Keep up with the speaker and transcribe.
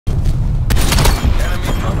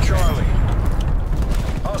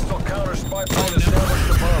point established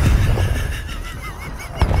above.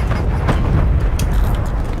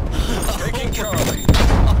 Taking Charlie.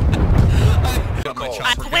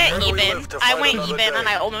 I went even and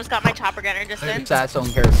I almost got my chopper gunner distance. That's on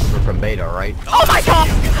character from Beta, right? Oh my god!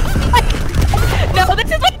 No,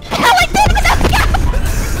 this is what the hell I did with this guy!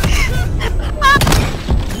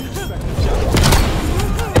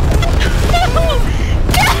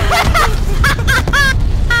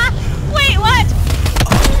 Wait, what?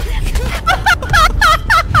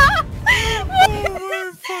 Oh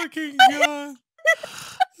my fucking god.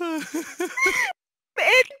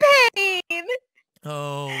 In pain!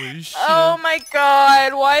 Holy shit. Oh my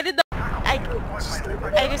god, why did the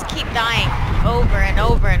I just keep dying over and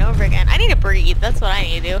over and over again. I need to breathe, that's what I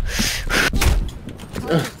need to do.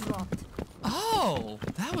 Oh,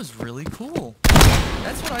 that was really cool.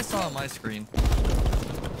 That's what I saw on my screen.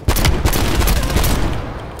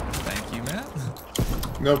 Thank you, Matt.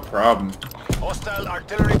 No problem. Hostile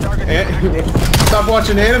artillery target. Stop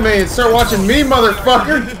watching anime and start watching me,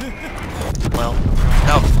 motherfucker! Well,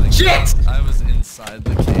 no. Shit! I was inside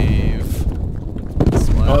the cave.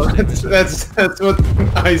 Oh, that's what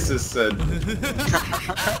ISIS said.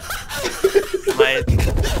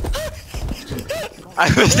 I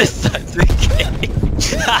was inside the cave.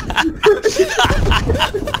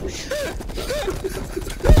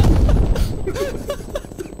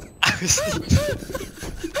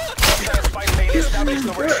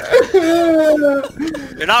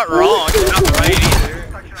 You're not wrong. You're not right either.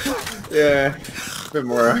 Yeah, a bit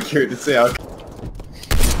more accurate to say how.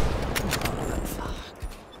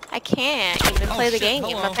 I can't even play the game,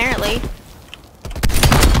 hello. apparently.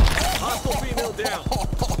 Hostile female down.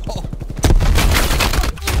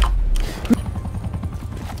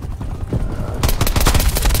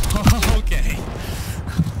 Okay.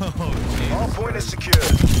 Oh, jeez. All point is secured.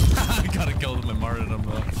 I gotta kill them and martyrdom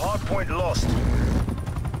though. Hard point lost.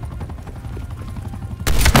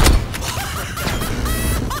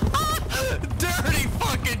 Dirty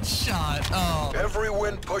fucking shot. Oh. Every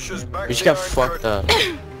wind pushes back. We just got fucked up.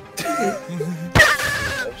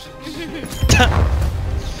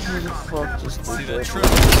 See the trip.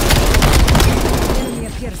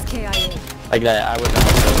 Like that, I would not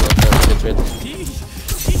have He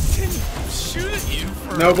didn't shoot at you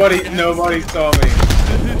for Nobody saw me.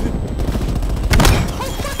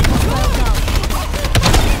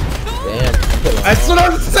 Damn. That's what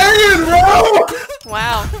I'm saying, bro!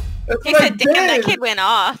 Wow. That's He what I said, damn, that did! kid went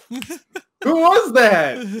off. Who was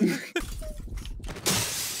that?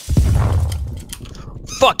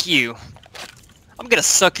 Fuck you. I'm gonna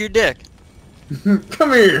suck your dick.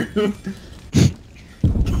 Come here.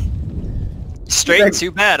 Straight and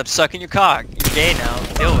too bad. I'm sucking your cock. You're gay now.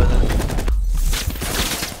 Deal with it.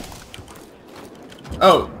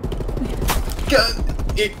 Oh. God.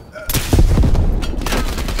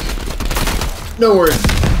 No words.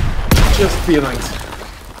 Just feelings.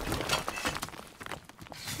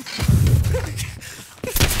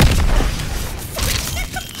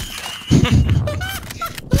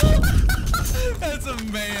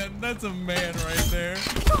 That's a man right there.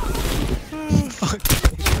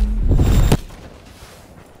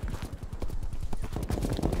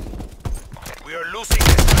 We are losing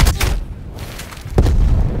this.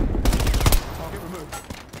 Target removed.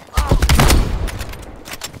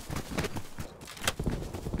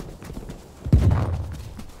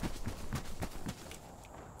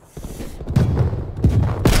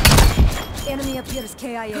 Enemy appears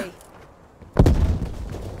KIA.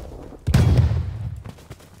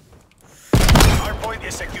 Hardpoint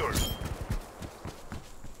is secure.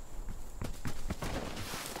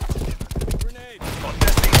 Grenade.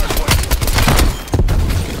 Contesting hardpoint.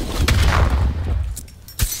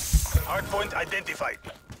 Hardpoint identified.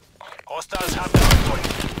 Hostiles have the hardpoint.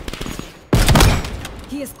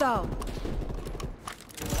 He is down.